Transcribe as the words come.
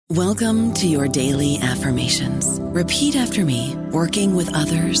Welcome to your daily affirmations. Repeat after me. Working with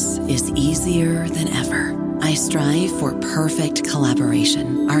others is easier than ever. I strive for perfect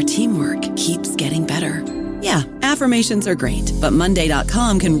collaboration. Our teamwork keeps getting better. Yeah, affirmations are great, but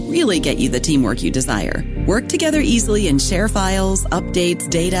Monday.com can really get you the teamwork you desire. Work together easily and share files, updates,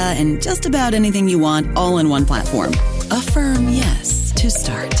 data, and just about anything you want all in one platform. Affirm yes to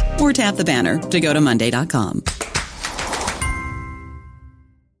start, or tap the banner to go to Monday.com.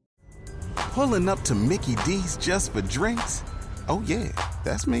 Pulling up to Mickey D's just for drinks? Oh yeah,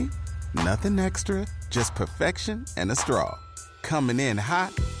 that's me. Nothing extra, just perfection and a straw. Coming in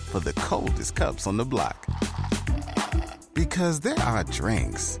hot for the coldest cups on the block. Because there are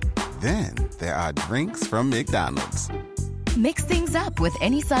drinks. Then there are drinks from McDonald's. Mix things up with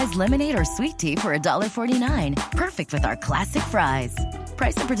any size lemonade or sweet tea for $1.49. Perfect with our classic fries.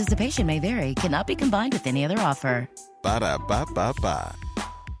 Price and participation may vary. Cannot be combined with any other offer. Ba-da-ba-ba-ba.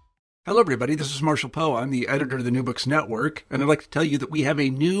 Hello, everybody. This is Marshall Poe. I'm the editor of the New Books Network, and I'd like to tell you that we have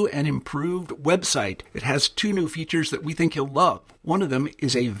a new and improved website. It has two new features that we think you'll love. One of them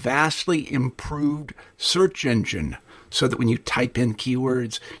is a vastly improved search engine, so that when you type in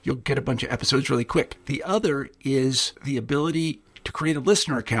keywords, you'll get a bunch of episodes really quick. The other is the ability to create a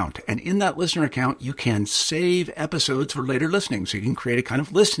listener account. And in that listener account, you can save episodes for later listening. So you can create a kind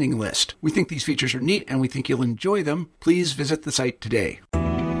of listening list. We think these features are neat, and we think you'll enjoy them. Please visit the site today.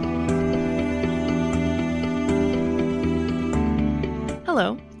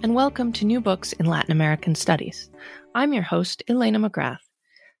 Hello, and welcome to New Books in Latin American Studies. I'm your host, Elena McGrath.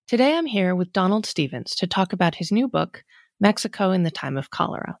 Today I'm here with Donald Stephens to talk about his new book, Mexico in the Time of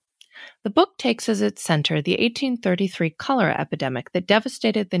Cholera. The book takes as its center the 1833 cholera epidemic that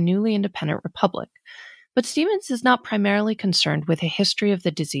devastated the newly independent republic, but Stephens is not primarily concerned with a history of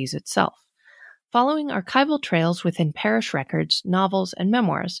the disease itself. Following archival trails within parish records, novels, and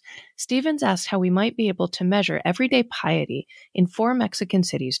memoirs, Stephens asked how we might be able to measure everyday piety in 4 Mexican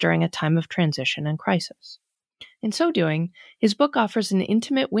cities during a time of transition and crisis. In so doing, his book offers an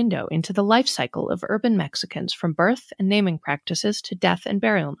intimate window into the life cycle of urban Mexicans from birth and naming practices to death and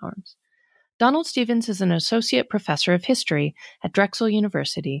burial norms. Donald Stephens is an associate professor of history at Drexel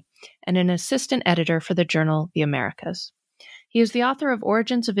University and an assistant editor for the journal The Americas. He is the author of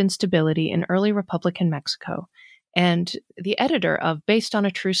Origins of Instability in Early Republican Mexico and the editor of Based on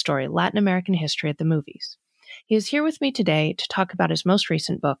a True Story, Latin American History at the Movies. He is here with me today to talk about his most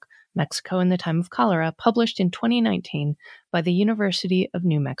recent book, Mexico in the Time of Cholera, published in 2019 by the University of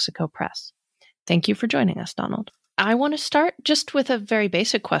New Mexico Press. Thank you for joining us, Donald. I want to start just with a very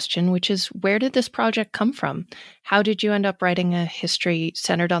basic question, which is, where did this project come from? How did you end up writing a history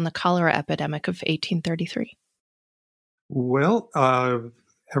centered on the cholera epidemic of 1833? Well,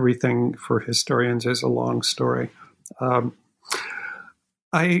 everything for historians is a long story.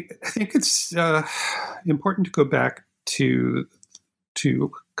 I think it's important to go back to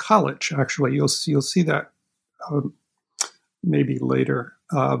college. Actually, you'll see that maybe later.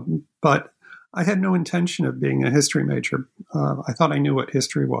 But I had no intention of being a history major. I thought I knew what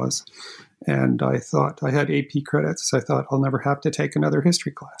history was, and I thought I had AP credits. I thought I'll never have to take another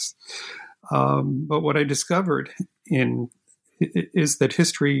history class. But what I discovered is that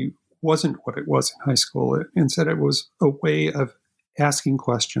history wasn't what it was in high school. Instead, it was a way of asking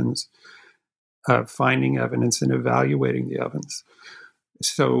questions, finding evidence, and evaluating the evidence.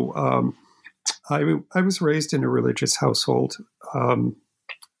 So I was raised in a religious household,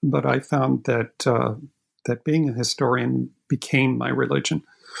 but I found that being a historian became my religion.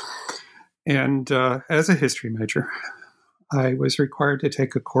 And as a history major, I was required to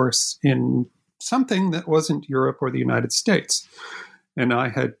take a course in something that wasn't Europe or the United States. And I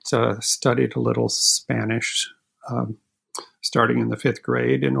had studied a little Spanish starting in the 5th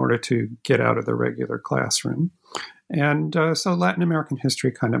grade in order to get out of the regular classroom. And so Latin American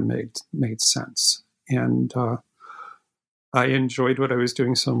history kind of made sense. And I enjoyed what I was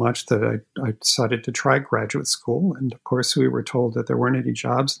doing so much that I decided to try graduate school. And of course, we were told that there weren't any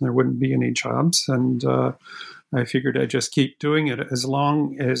jobs and there wouldn't be any jobs. And I figured I'd just keep doing it as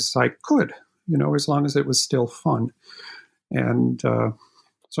long as I could, as long as it was still fun. And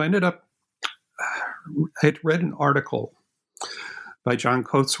so I ended up, I had read an article by John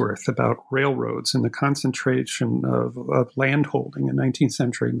Coatsworth about railroads and the concentration of landholding in 19th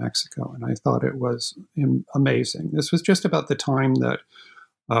century Mexico. And I thought it was amazing. This was just about the time that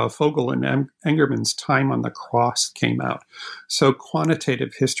Fogel and Engerman's Time on the Cross came out. So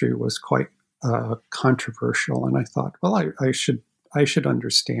quantitative history was quite controversial. And I thought, well, I should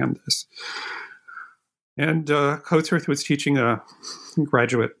understand this. And Coatsworth was teaching a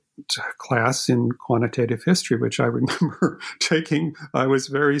graduate class in quantitative history, which I remember taking. I was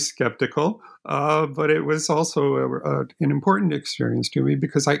very skeptical, but it was also an important experience to me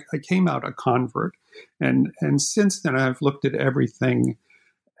because I came out a convert. And since then, I've looked at everything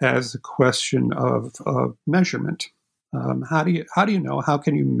as a question of measurement. How do you know? How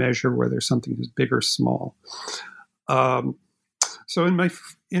can you measure whether something is big or small? So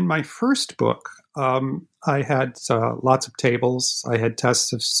in my first book, I had lots of tables. I had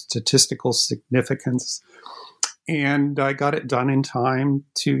tests of statistical significance, and I got it done in time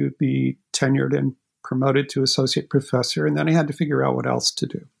to be tenured and promoted to associate professor. And then I had to figure out what else to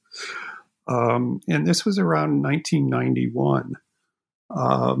do. And this was around 1991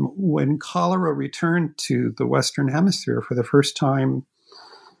 when cholera returned to the Western Hemisphere for the first time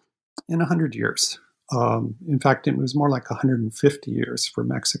in 100 years. In fact, it was more like 150 years for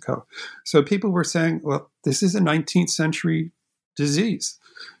Mexico. So people were saying, well, this is a 19th century disease.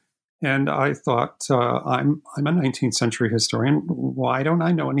 And I thought, I'm a 19th century historian. Why don't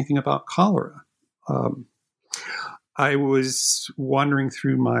I know anything about cholera? I was wandering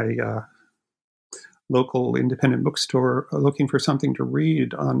through my local independent bookstore looking for something to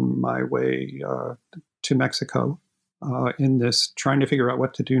read on my way to Mexico. In this trying to figure out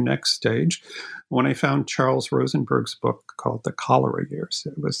what to do next stage, when I found Charles Rosenberg's book called The Cholera Years.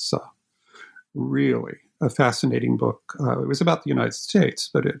 It was really a fascinating book. It was about the United States,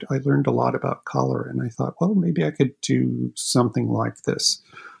 but I learned a lot about cholera, and I thought, well, maybe I could do something like this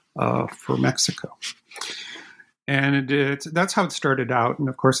for Mexico. And that's how it started out, and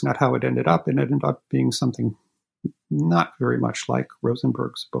of course not how it ended up. It ended up being something not very much like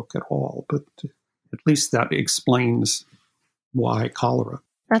Rosenberg's book at all, but at least that explains why cholera.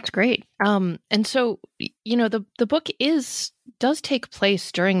 That's great. And so, the book does take place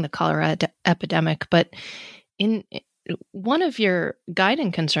during the cholera epidemic, but in one of your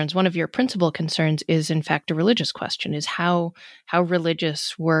guiding concerns, one of your principal concerns is, in fact, a religious question, is how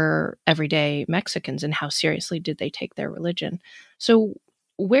religious were everyday Mexicans and how seriously did they take their religion? So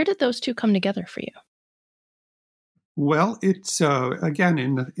where did those two come together for you? Well, it's again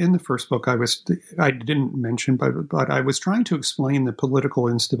in the first book I didn't mention, but I was trying to explain the political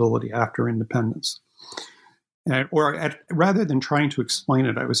instability after independence, rather than trying to explain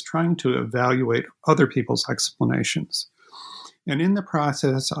it, I was trying to evaluate other people's explanations, and in the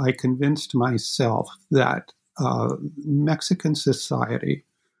process, I convinced myself that Mexican society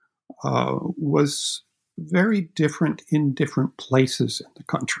was very different in different places in the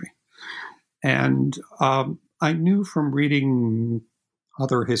country, and I knew from reading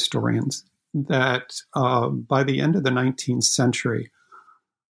other historians that by the end of the 19th century,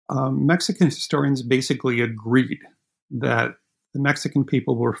 Mexican historians basically agreed that the Mexican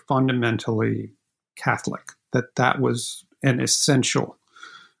people were fundamentally Catholic, that was an essential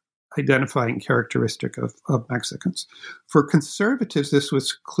identifying characteristic of Mexicans. For conservatives, this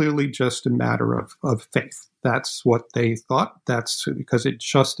was clearly just a matter of faith. That's what they thought. That's because it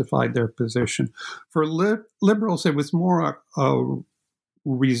justified their position. For liberals, it was more a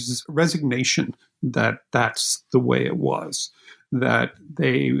resignation that that's the way it was, that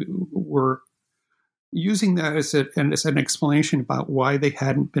they were using that as an explanation about why they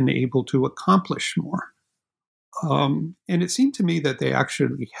hadn't been able to accomplish more. And it seemed to me that they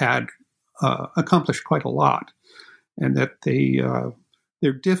actually had accomplished quite a lot, and that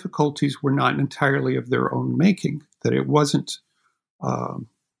their difficulties were not entirely of their own making, that it wasn't.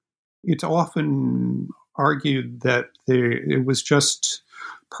 It's often argued that it was just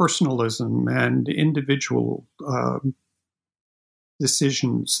personalism and individual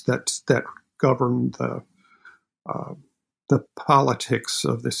decisions that governed the politics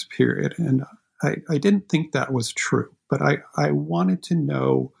of this period. And I didn't think that was true, but I wanted to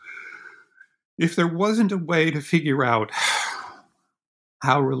know if there wasn't a way to figure out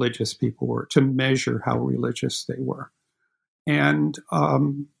how religious people were, to measure how religious they were. And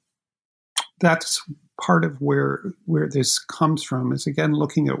that's part of where this comes from, is again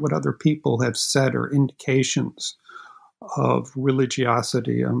looking at what other people have said or indications of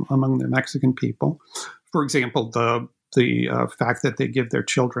religiosity among the Mexican people. For example, the fact that they give their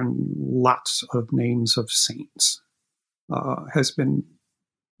children lots of names of saints has been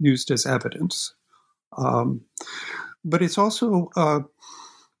used as evidence. But it's also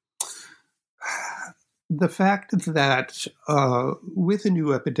the fact that with a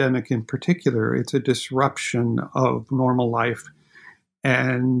new epidemic in particular, it's a disruption of normal life,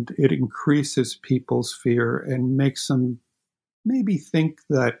 and it increases people's fear and makes them maybe think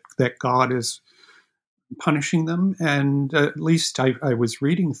that God is punishing them. And at least I was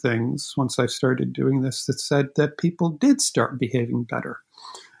reading things once I started doing this that said that people did start behaving better.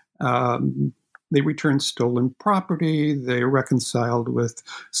 They returned stolen property. They reconciled with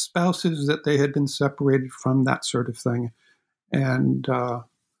spouses that they had been separated from, that sort of thing. And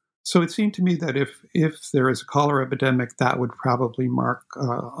so it seemed to me that if there is a cholera epidemic, that would probably mark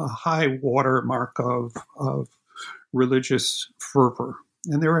a high water mark of religious fervor.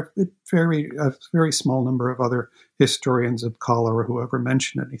 And there are a very small number of other historians of cholera who ever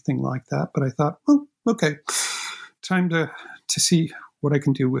mentioned anything like that. But I thought, well, okay, time to see what I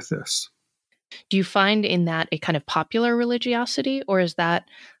can do with this. Do you find in that a kind of popular religiosity, or is that,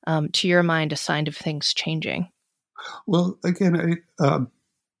 to your mind, a sign of things changing? Well, again,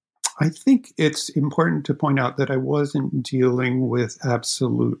 I think it's important to point out that I wasn't dealing with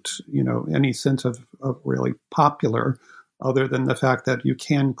absolute, any sense of really popular, other than the fact that you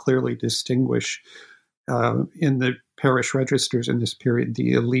can clearly distinguish in the parish registers in this period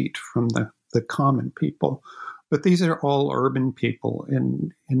the elite from the common people. But these are all urban people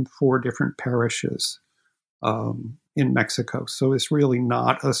in 4 different parishes in Mexico. So it's really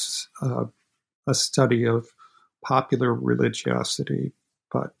not a study of popular religiosity,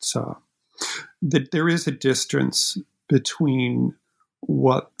 but there is a distance between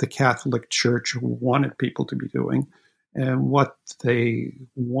what the Catholic Church wanted people to be doing and what they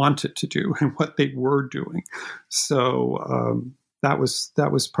wanted to do and what they were doing. So that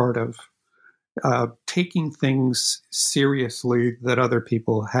was part of taking things seriously that other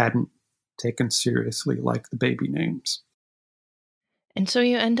people hadn't taken seriously, like the baby names. And so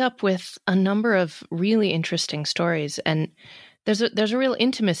you end up with a number of really interesting stories, and there's a real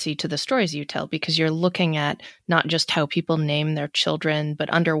intimacy to the stories you tell, because you're looking at not just how people name their children,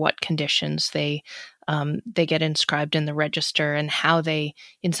 but under what conditions they get inscribed in the register, and how they,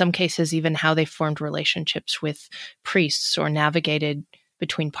 in some cases, even how they formed relationships with priests or navigated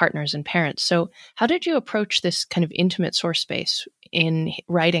between partners and parents. So how did you approach this kind of intimate source space in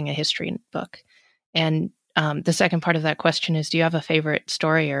writing a history book? And the second part of that question is, do you have a favorite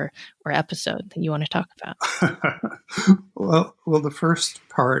story or episode that you want to talk about? Well, the first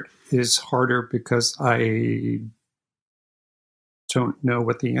part is harder because I don't know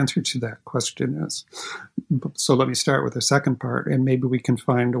what the answer to that question is. So let me start with the second part, and maybe we can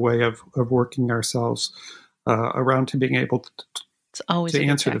find a way of working ourselves around to being able to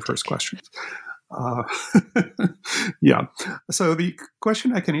answer the first questions. Yeah. So the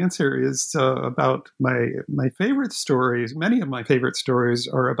question I can answer is about my favorite stories. Many of my favorite stories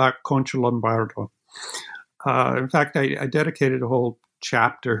are about Concha Lombardo. In fact, I dedicated a whole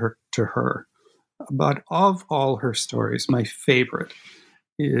chapter to her. But of all her stories, my favorite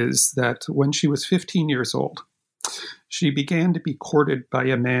is that when she was 15 years old, she began to be courted by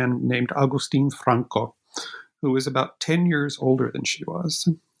a man named Agustin Franco, who was about 10 years older than she was.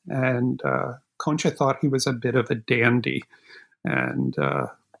 And Concha thought he was a bit of a dandy.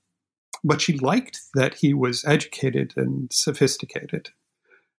 But she liked that he was educated and sophisticated.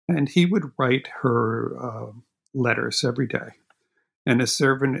 And he would write her letters every day. And a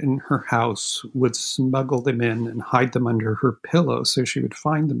servant in her house would smuggle them in and hide them under her pillow so she would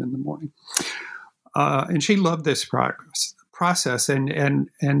find them in the morning. And she loved this process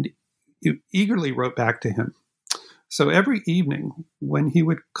and eagerly wrote back to him. So every evening when he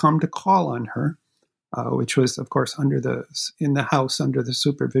would come to call on her, which was, of course, in the house under the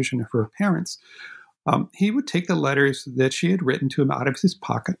supervision of her parents, he would take the letters that she had written to him out of his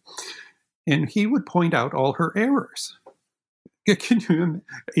pocket, and he would point out all her errors. Can you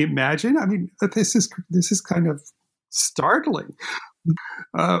imagine? I mean, this is kind of startling.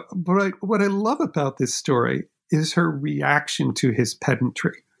 But what I love about this story is her reaction to his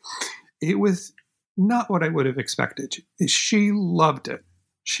pedantry. It was not what I would have expected. She loved it.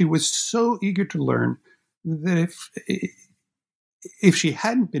 She was so eager to learn that if she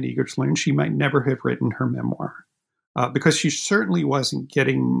hadn't been eager to learn, she might never have written her memoir, because she certainly wasn't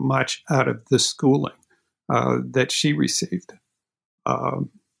getting much out of the schooling that she received.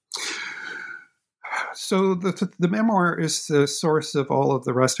 So the memoir is the source of all of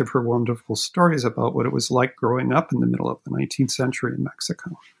the rest of her wonderful stories about what it was like growing up in the middle of the 19th century in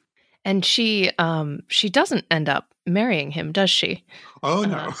Mexico. And she doesn't end up marrying him, does she? Oh,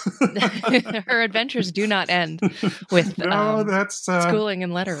 no. Her adventures do not end with schooling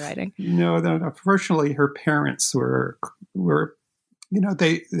and letter writing. No. Fortunately, her parents were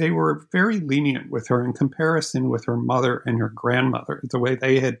they were very lenient with her in comparison with her mother and her grandmother, the way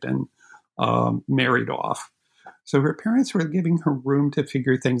they had been married off. So her parents were giving her room to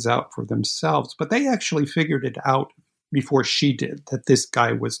figure things out for themselves, but they actually figured it out before she did, that this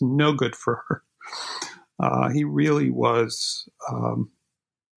guy was no good for her. He really was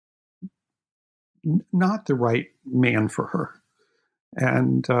not the right man for her.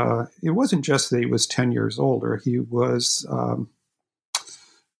 And it wasn't just that he was 10 years older. He was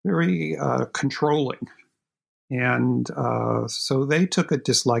very controlling. And so they took a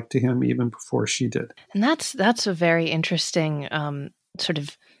dislike to him even before she did. And that's a very interesting sort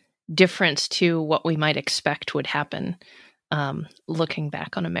of difference to what we might expect would happen looking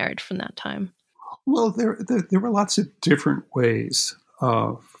back on a marriage from that time. Well, there were lots of different ways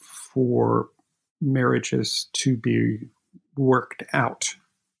for marriages to be worked out.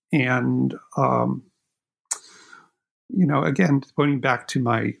 And, again, going back to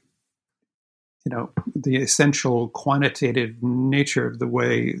my, the essential quantitative nature of the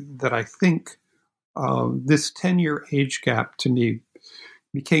way that I think, this 10-year age gap to me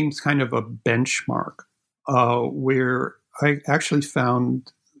became kind of a benchmark where I actually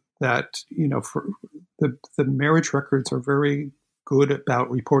found that, for the marriage records are very good about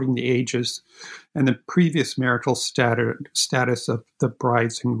reporting the ages and the previous marital status of the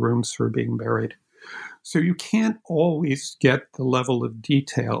brides and grooms who are being married. So you can't always get the level of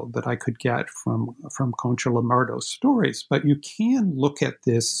detail that I could get from Concha Lombardo's stories, but you can look at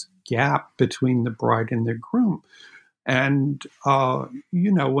this gap between the bride and the groom. And,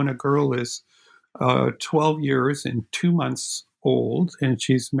 when a girl is 12 years and 2 months old and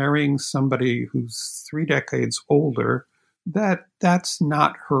she's marrying somebody who's 3 decades older, that's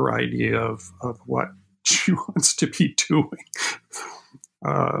not her idea of what she wants to be doing.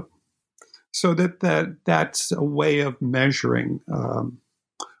 So that's a way of measuring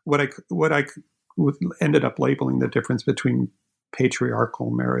what I ended up labeling the difference between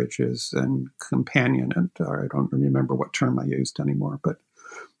patriarchal marriages and companion, and I don't remember what term I used anymore, but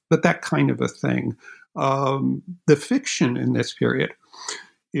that kind of a thing. The fiction in this period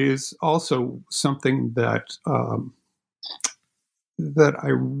is also something that I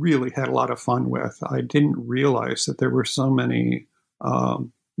really had a lot of fun with. I didn't realize that there were so many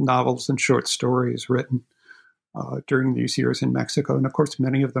novels and short stories written during these years in Mexico, and of course,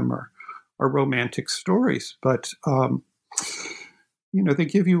 many of them are romantic stories, but they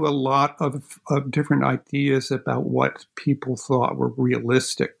give you a lot of different ideas about what people thought were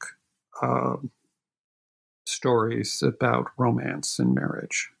realistic stories about romance and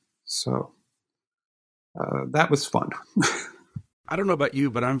marriage. So that was fun. I don't know about you,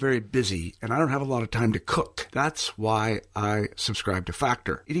 but I'm very busy and I don't have a lot of time to cook. That's why I subscribe to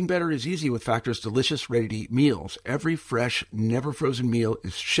Factor. Eating better is easy with Factor's delicious, ready-to-eat meals. Every fresh, never frozen meal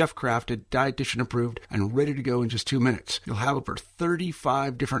is chef-crafted, dietitian approved, and ready to go in just 2 minutes. You'll have over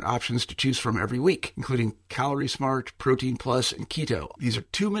 35 different options to choose from every week, including Calorie Smart, Protein Plus, and Keto. These are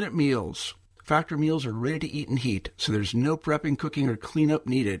 2-minute meals. Factor meals are ready to eat and heat, so there's no prepping, cooking, or cleanup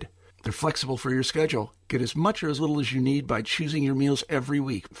needed. They're flexible for your schedule. Get as much or as little as you need by choosing your meals every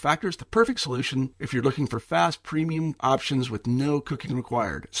week. Factor is the perfect solution if you're looking for fast, premium options with no cooking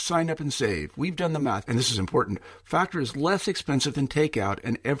required. Sign up and save. We've done the math, and this is important. Factor is less expensive than takeout,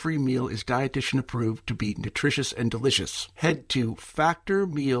 and every meal is dietitian approved to be nutritious and delicious. Head to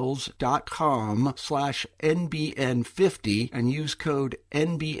factormeals.com/NBN50 and use code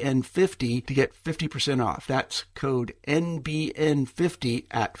NBN50 to get 50% off. That's code NBN50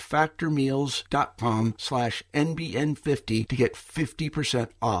 at factormeals.com/NBN50 to get 50%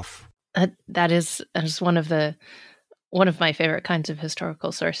 off. That is one of my favorite kinds of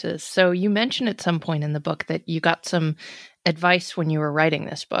historical sources. So you mentioned at some point in the book that you got some advice when you were writing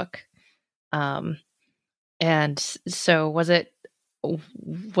this book. And so was it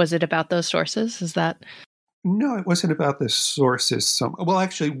about those sources? Is that? No, it wasn't about the sources. Well,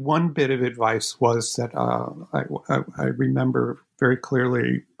 actually, one bit of advice was that I remember very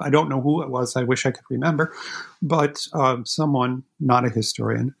clearly. I don't know who it was. I wish I could remember. But someone, not a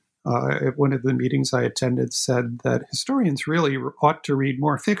historian, at one of the meetings I attended said that historians really ought to read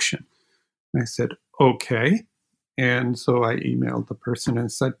more fiction. And I said, okay. And so I emailed the person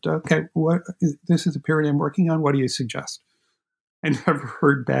and said, okay, this is the period I'm working on. What do you suggest? I never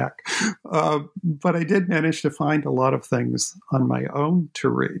heard back. But I did manage to find a lot of things on my own to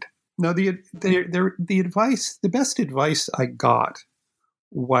read. Now, the advice, the best advice I got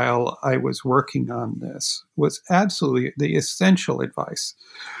while I was working on this was absolutely the essential advice.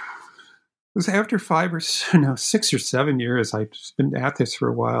 It was after 6 or 7 years, I'd been at this for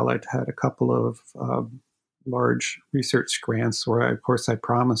a while. I'd had a couple of large research grants where, of course, I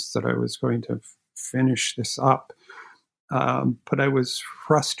promised that I was going to finish this up. But I was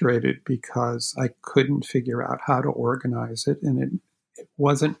frustrated because I couldn't figure out how to organize it, and it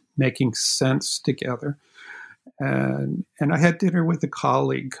wasn't making sense together. And I had dinner with a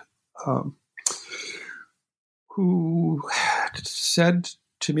colleague who said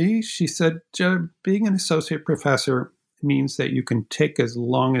to me, she said, being an associate professor means that you can take as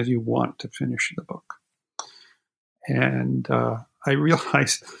long as you want to finish the book. And I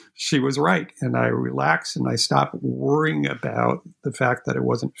realized she was right, and I relaxed and I stopped worrying about the fact that it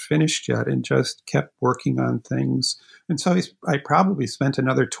wasn't finished yet and just kept working on things. And so I probably spent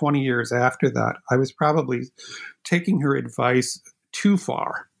another 20 years after that. I was probably taking her advice too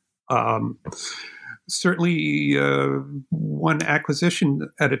far. Certainly, one acquisition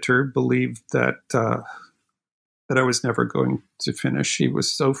editor believed that I was never going to finish. She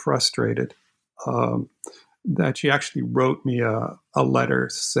was so frustrated that she actually wrote me a letter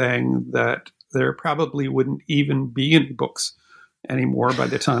saying that there probably wouldn't even be any books anymore by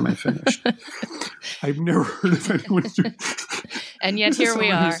the time I finished. I've never heard of anyone doing. And yet here we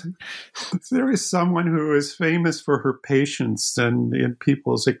are. There is someone who is famous for her patience and in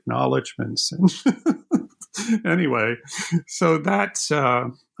people's acknowledgments. And anyway, so that's, I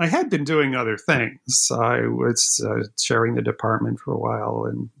had been doing other things. I was chairing the department for a while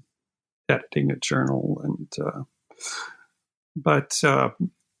and editing a journal. But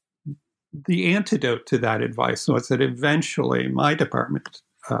the antidote to that advice was that eventually my department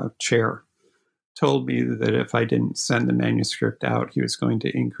chair told me that if I didn't send the manuscript out, he was going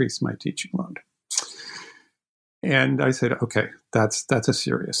to increase my teaching load. And I said, okay, that's a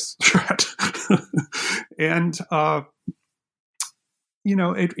serious threat. And,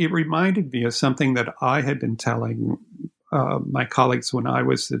 it reminded me of something that I had been telling my colleagues when I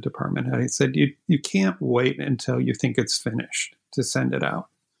was the department head. I said, you can't wait until you think it's finished to send it out.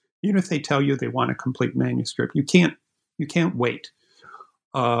 Even if they tell you they want a complete manuscript, you can't wait.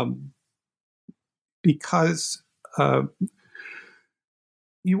 Because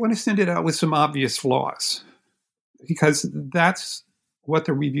you want to send it out with some obvious flaws, because that's what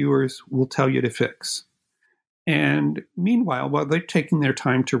the reviewers will tell you to fix. And meanwhile, while they're taking their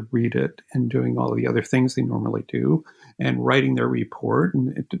time to read it and doing all the other things they normally do and writing their report,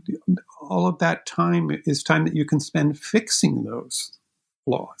 and all of that time is time that you can spend fixing those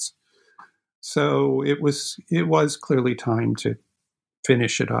flaws. So it was clearly time to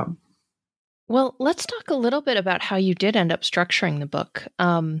finish it up. Well, let's talk a little bit about how you did end up structuring the book,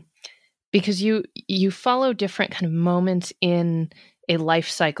 because you follow different kind of moments in a life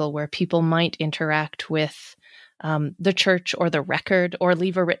cycle where people might interact with the church or the record or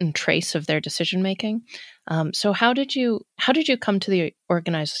leave a written trace of their decision making. So how did you come to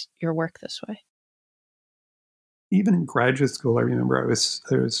organize your work this way? Even in graduate school, I remember I was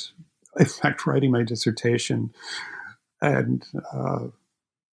in fact writing my dissertation, and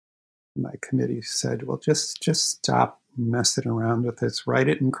my committee said, well, just stop messing around with this. Write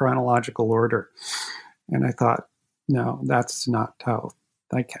it in chronological order. And I thought, no, that's not how.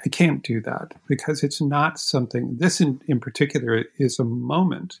 I can't do that, because it's not something. This in particular is a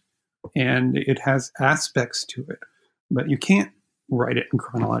moment, and it has aspects to it. But you can't write it in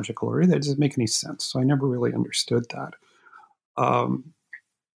chronological order. That doesn't make any sense. So I never really understood that.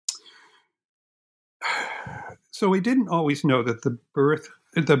 So we didn't always know that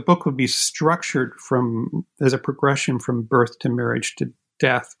the book would be structured as a progression from birth to marriage to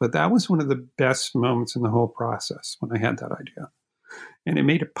death, but that was one of the best moments in the whole process when I had that idea. And it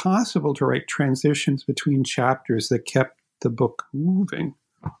made it possible to write transitions between chapters that kept the book moving.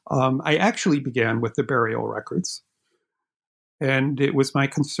 I actually began with the burial records, and it was my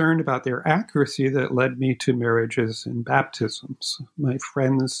concern about their accuracy that led me to marriages and baptisms. My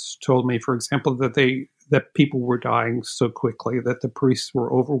friends told me, for example, that people were dying so quickly that the priests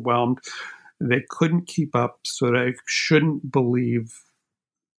were overwhelmed. They couldn't keep up, so they shouldn't believe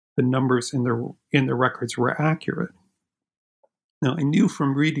the numbers in the records were accurate. Now, I knew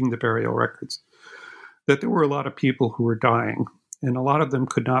from reading the burial records that there were a lot of people who were dying, and a lot of them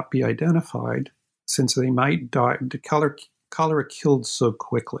could not be identified since they might die. The cholera killed so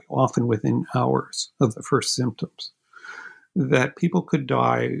quickly, often within hours of the first symptoms, that people could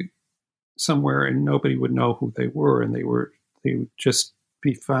die somewhere and nobody would know who they were, and they would just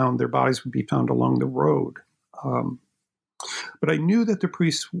be found. Their bodies would be found along the road. But I knew that the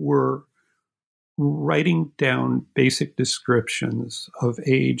priests were writing down basic descriptions of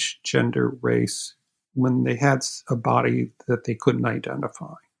age, gender, race when they had a body that they couldn't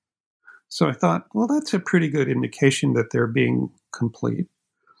identify. So I thought, well, that's a pretty good indication that they're being complete.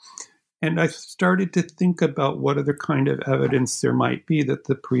 And I started to think about what other kind of evidence there might be that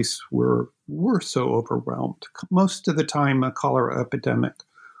the priests were so overwhelmed. Most of the time, a cholera epidemic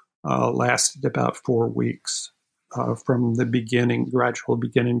lasted about 4 weeks from the gradual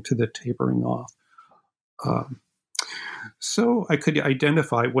beginning to the tapering off. So I could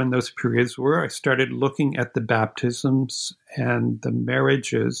identify when those periods were. I started looking at the baptisms and the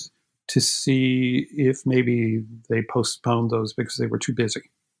marriages to see if maybe they postponed those because they were too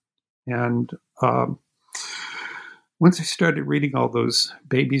busy. And once I started reading all those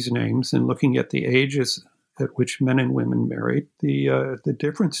babies' names and looking at the ages at which men and women married, the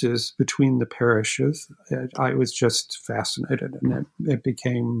differences between the parishes, I was just fascinated, and it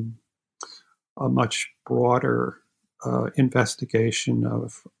became a much broader investigation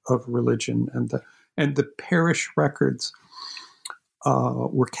of religion, and the parish records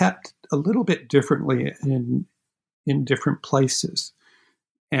were kept a little bit differently in different places.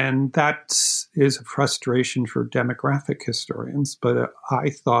 And that is a frustration for demographic historians, but I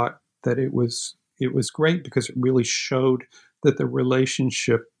thought that it was great because it really showed that the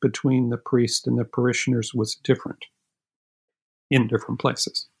relationship between the priest and the parishioners was different in different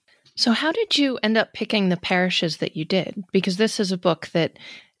places. So how did you end up picking the parishes that you did? Because this is a book that,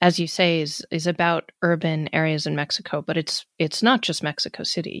 as you say, is about urban areas in Mexico, but it's not just Mexico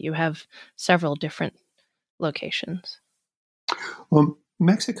City. You have several different locations.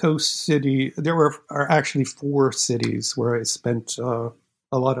 Mexico City, there are actually 4 cities where I spent a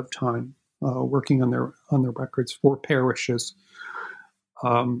lot of time working on their records, 4 parishes.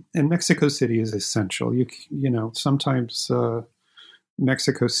 And Mexico City is essential. You know, sometimes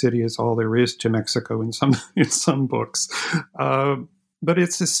Mexico City is all there is to Mexico in some books, but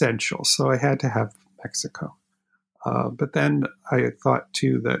it's essential. So I had to have Mexico. But then I thought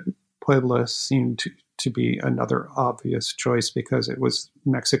too that Puebla seemed to be another obvious choice because it was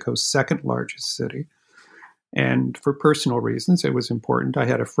Mexico's second largest city. And for personal reasons, it was important. I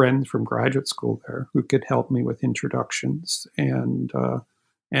had a friend from graduate school there who could help me with introductions and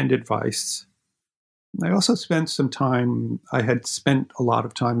advice. I also spent some time, I had spent a lot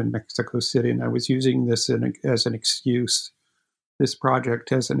of time in Mexico City, and I was using this as an excuse, this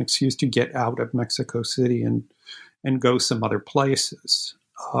project as an excuse to get out of Mexico City and go some other places.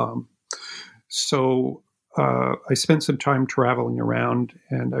 So I spent some time traveling around,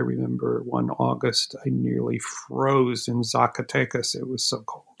 and I remember one August, I nearly froze in Zacatecas. It was so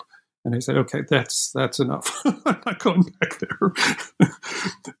cold. And I said, okay, that's enough. I'm not going back there.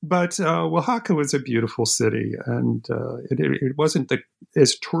 But Oaxaca was a beautiful city, and it wasn't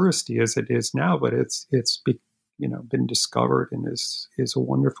as touristy as it is now, but it's been discovered and is a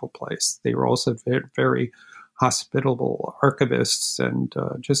wonderful place. They were also very, very hospitable archivists and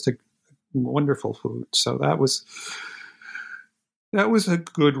just a wonderful food. So that was a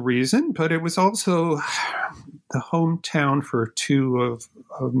good reason, but it was also the hometown for 2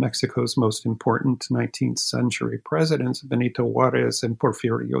 of Mexico's most important 19th century presidents, Benito Juarez and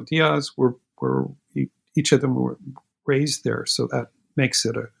Porfirio Diaz, were each of them were raised there. So that makes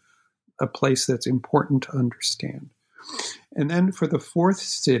it a place that's important to understand. And then for the 4th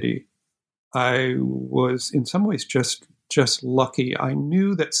city, I was in some ways just lucky. I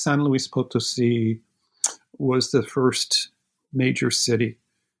knew that San Luis Potosí was the first major city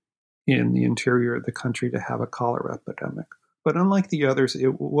in the interior of the country to have a cholera epidemic. But unlike the others,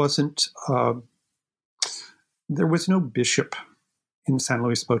 it wasn't, there was no bishop in San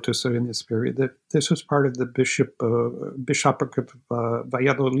Luis Potosí in this period. This was part of the bishopric of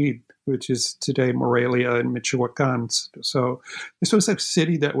Valladolid, which is today Morelia and Michoacan. So this was a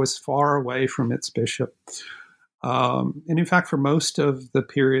city that was far away from its bishop. And in fact, for most of the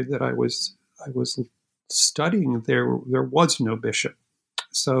period that I was studying, there was no bishop.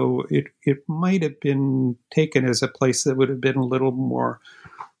 So it might have been taken as a place that would have been a little more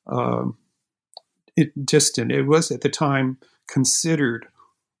distant. It was at the time considered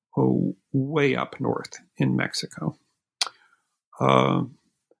way up north in Mexico.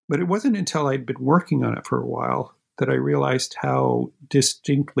 But it wasn't until I'd been working on it for a while that I realized how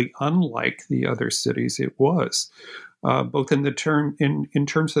distinctly unlike the other cities it was, both in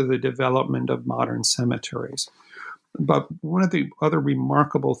terms of the development of modern cemeteries. But one of the other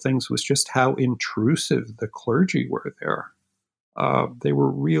remarkable things was just how intrusive the clergy were there. They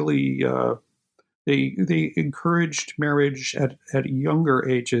were really they encouraged marriage at younger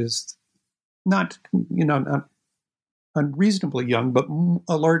ages, not unreasonably young, but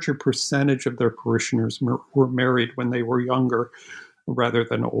a larger percentage of their parishioners were married when they were younger rather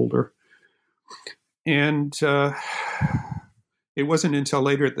than older. And it wasn't until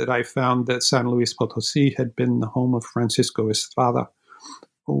later that I found that San Luis Potosí had been the home of Francisco Estrada,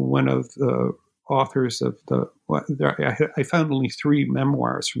 one of the authors of I found only 3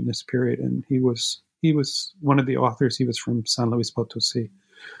 memoirs from this period, and he was one of the authors. He was from San Luis Potosí.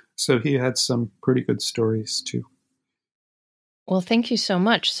 So he had some pretty good stories too. Well, thank you so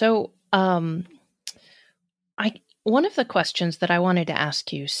much. So one of the questions that I wanted to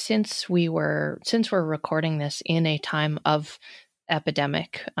ask you, since we're recording this in a time of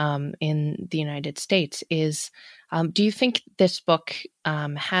epidemic in the United States is, do you think this book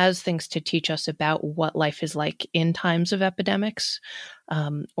has things to teach us about what life is like in times of epidemics,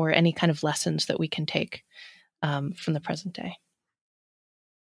 or any kind of lessons that we can take from the present day?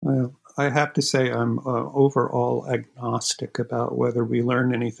 Well, I have to say I'm overall agnostic about whether we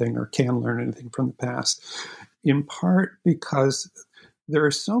learn anything or can learn anything from the past, in part because there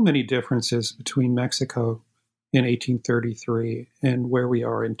are so many differences between Mexico in 1833 and where we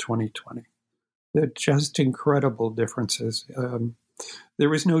are in 2020. They're just incredible differences. There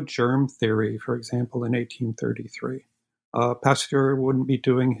was no germ theory, for example, in 1833. Pasteur wouldn't be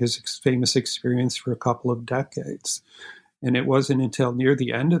doing his famous experience for a couple of decades. And it wasn't until near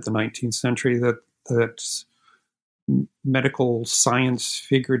the end of the 19th century that medical science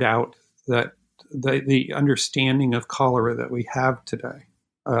figured out that the understanding of cholera that we have today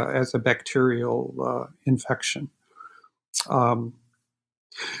as a bacterial infection. On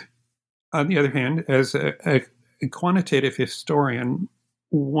the other hand, as a quantitative historian,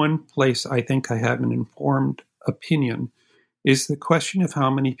 one place I think I have an informed opinion is the question of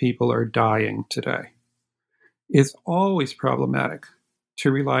how many people are dying today. It's always problematic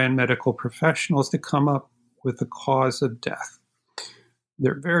to rely on medical professionals to come up with the cause of death.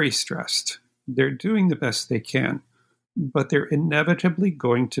 They're very stressed. They're doing the best they can, but they're inevitably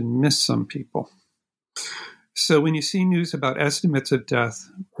going to miss some people. So when you see news about estimates of death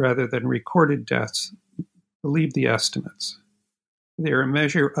rather than recorded deaths, believe the estimates. They're a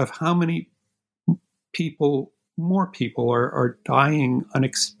measure of how many more people are dying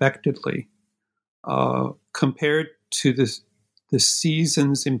unexpectedly compared to the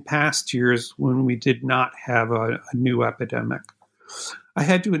seasons in past years when we did not have a new epidemic. I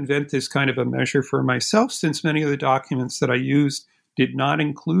had to invent this kind of a measure for myself since many of the documents that I used did not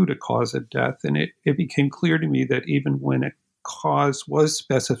include a cause of death. And it became clear to me that even when a cause was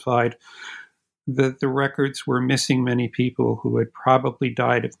specified, that the records were missing many people who had probably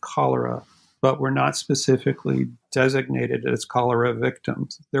died of cholera, but were not specifically designated as cholera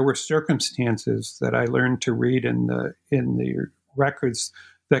victims. There were circumstances that I learned to read in the records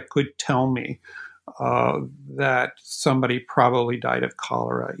that could tell me that somebody probably died of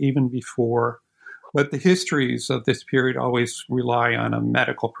cholera even before. But the histories of this period always rely on a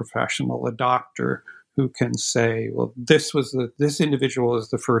medical professional, a doctor, who can say, well, this individual is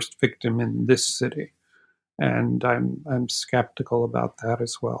the first victim in this city. And I'm skeptical about that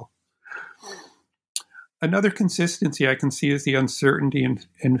as well. Another consistency I can see is the uncertainty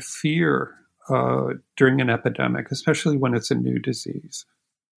and fear during an epidemic, especially when it's a new disease.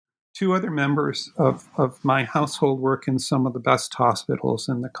 Two other members of my household work in some of the best hospitals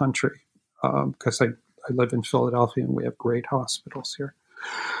in the country, because I live in Philadelphia and we have great hospitals here.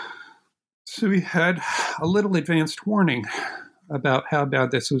 So we had a little advanced warning about how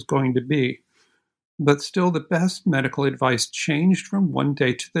bad this was going to be. But still, the best medical advice changed from one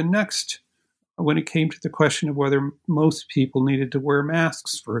day to the next when it came to the question of whether most people needed to wear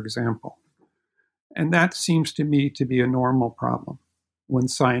masks, for example. And that seems to me to be a normal problem when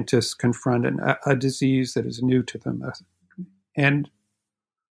scientists confront a disease that is new to them. And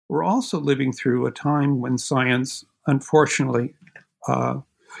we're also living through a time when science, unfortunately,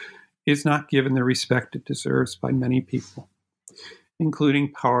 is not given the respect it deserves by many people,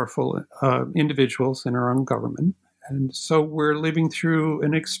 including powerful individuals in our own government. And so we're living through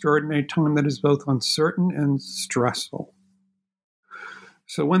an extraordinary time that is both uncertain and stressful.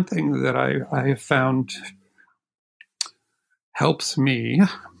 So one thing that I have found helps me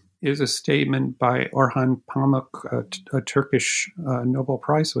is a statement by Orhan Pamuk, a Turkish Nobel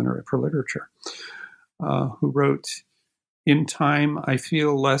Prize winner for literature, who wrote, "In time, I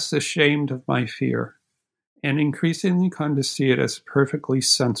feel less ashamed of my fear and increasingly come to see it as a perfectly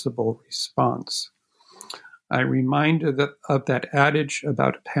sensible response. I'm reminded of that adage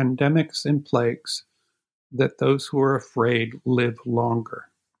about pandemics and plagues, that those who are afraid live longer."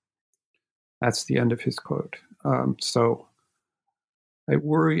 That's the end of his quote. So I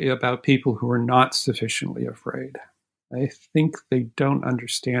worry about people who are not sufficiently afraid. I think they don't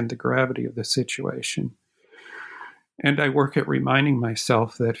understand the gravity of the situation. And I work at reminding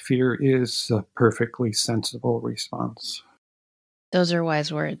myself that fear is a perfectly sensible response. Those are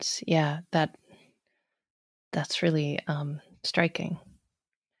wise words. Yeah, that's really striking.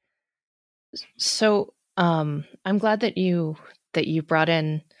 So I'm glad that you brought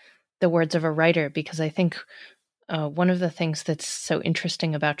in the words of a writer, because I think one of the things that's so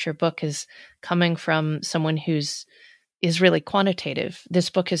interesting about your book is coming from someone is really quantitative. This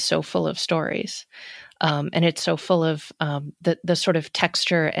book is so full of stories, and it's so full of the sort of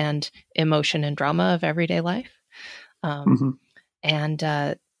texture and emotion and drama of everyday life. And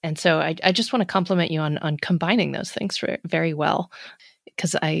so I just want to compliment you on combining those things very well,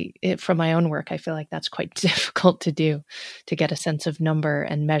 because from my own work, I feel like that's quite difficult to do, to get a sense of number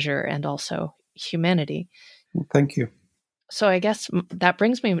and measure and also humanity. Well, thank you. So I guess that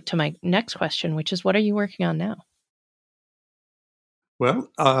brings me to my next question, which is, what are you working on now? Well,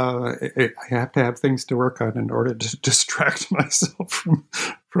 I have to have things to work on in order to distract myself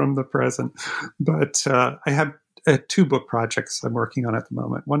from the present. But I have 2 book projects I'm working on at the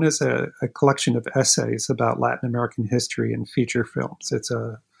moment. One is a collection of essays about Latin American history and feature films. It's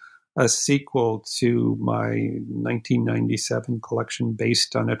a sequel to my 1997 collection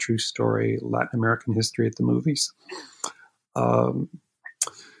based on a true story, Latin American History at the Movies. The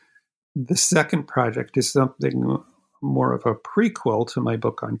second project is something more of a prequel to my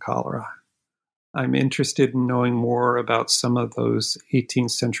book on cholera. I'm interested in knowing more about some of those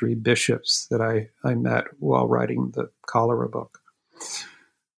 18th century bishops that I met while writing the cholera book.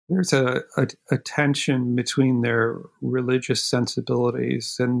 There's a tension between their religious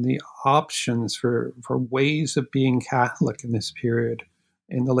sensibilities and the options for ways of being Catholic in this period,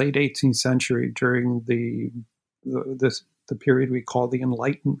 in the late 18th century, during the period we call the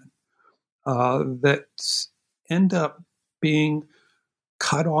Enlightenment, that end up being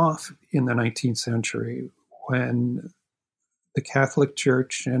cut off in the 19th century when the Catholic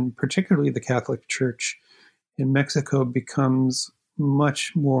Church, and particularly the Catholic Church in Mexico, becomes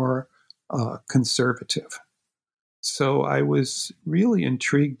much more conservative. So I was really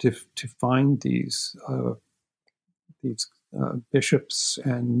intrigued to find these bishops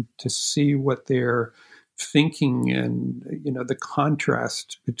and to see what they're thinking and, the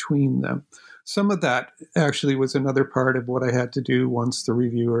contrast between them. Some of that actually was another part of what I had to do once the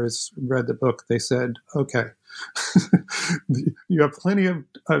reviewers read the book. They said, okay, you have plenty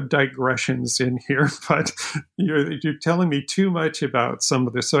of digressions in here, but you're telling me too much about some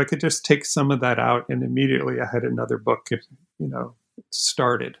of this. So I could just take some of that out, and immediately I had another book,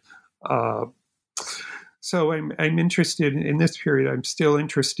 started. So I'm interested in this period. I'm still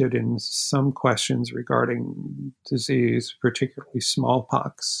interested in some questions regarding disease, particularly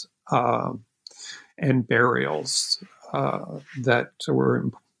smallpox, and burials that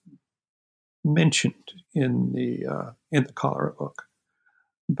were mentioned in the cholera book.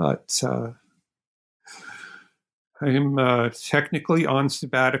 But I'm technically on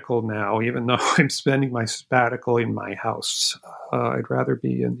sabbatical now, even though I'm spending my sabbatical in my house. I'd rather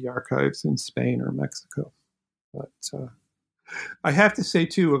be in the archives in Spain or Mexico. But I have to say,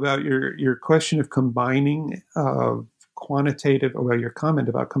 too, about your question of combining quantitative, or your comment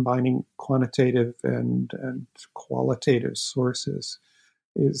about combining quantitative and qualitative sources,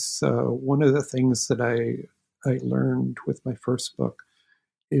 is one of the things that I learned with my first book,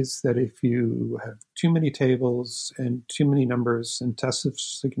 is that if you have too many tables and too many numbers and tests of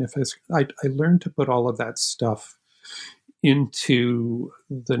significance, I learned to put all of that stuff into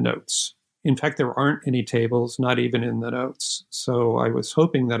the notes. In fact, there aren't any tables, not even in the notes. So I was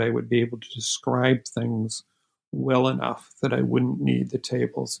hoping that I would be able to describe things well enough that I wouldn't need the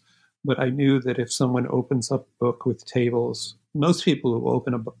tables. But I knew that if someone opens up a book with tables, most people who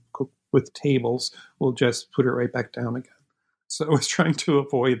open a book with tables will just put it right back down again. So I was trying to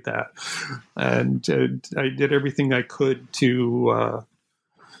avoid that. And I did everything I could to,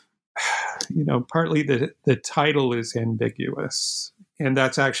 partly the title is ambiguous. And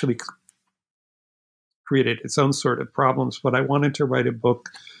that's actually created its own sort of problems. But I wanted to write a book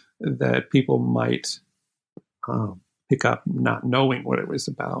that people might pick up not knowing what it was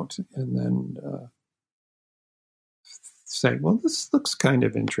about, and then say, well, this looks kind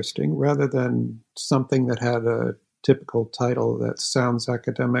of interesting, rather than something that had a typical title that sounds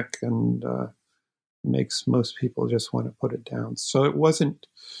academic and makes most people just want to put it down. So it wasn't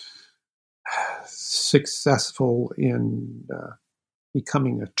successful in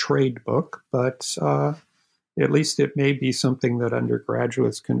becoming a trade book, but at least it may be something that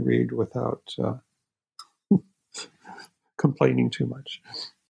undergraduates can read without complaining too much.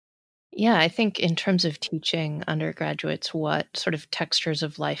 Yeah, I think in terms of teaching undergraduates what sort of textures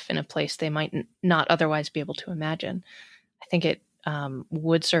of life in a place they might not otherwise be able to imagine, I think it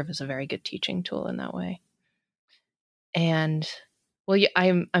would serve as a very good teaching tool in that way. And well,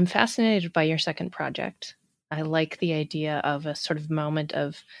 I'm fascinated by your second project. I like the idea of a sort of moment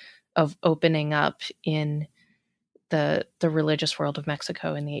of opening up in the religious world of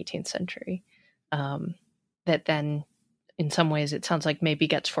Mexico in the 18th century, that then, in some ways, it sounds like maybe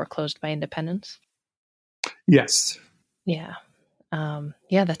gets foreclosed by independence. Yes. Yeah.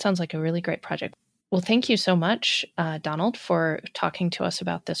 That sounds like a really great project. Well, thank you so much, Donald, for talking to us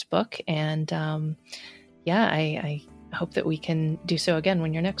about this book. And I hope that we can do so again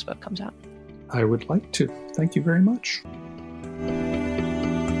when your next book comes out. I would like to. Thank you very much.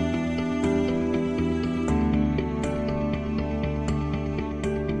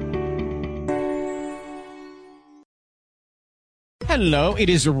 Hello, it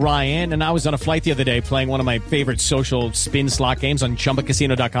is Ryan, and I was on a flight the other day playing one of my favorite social spin slot games on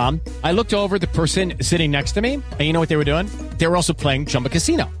ChumbaCasino.com. I looked over at the person sitting next to me, and you know what they were doing? They were also playing Chumba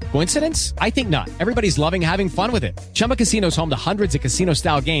Casino. Coincidence? I think not. Everybody's loving having fun with it. Chumba Casino is home to hundreds of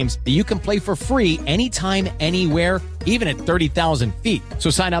casino-style games that you can play for free anytime, anywhere, even at 30,000 feet. So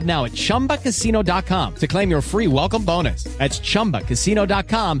sign up now at ChumbaCasino.com to claim your free welcome bonus. That's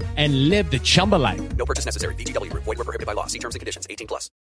ChumbaCasino.com and live the Chumba life. No purchase necessary. VGW. Void where prohibited by law. See terms and conditions. 18+.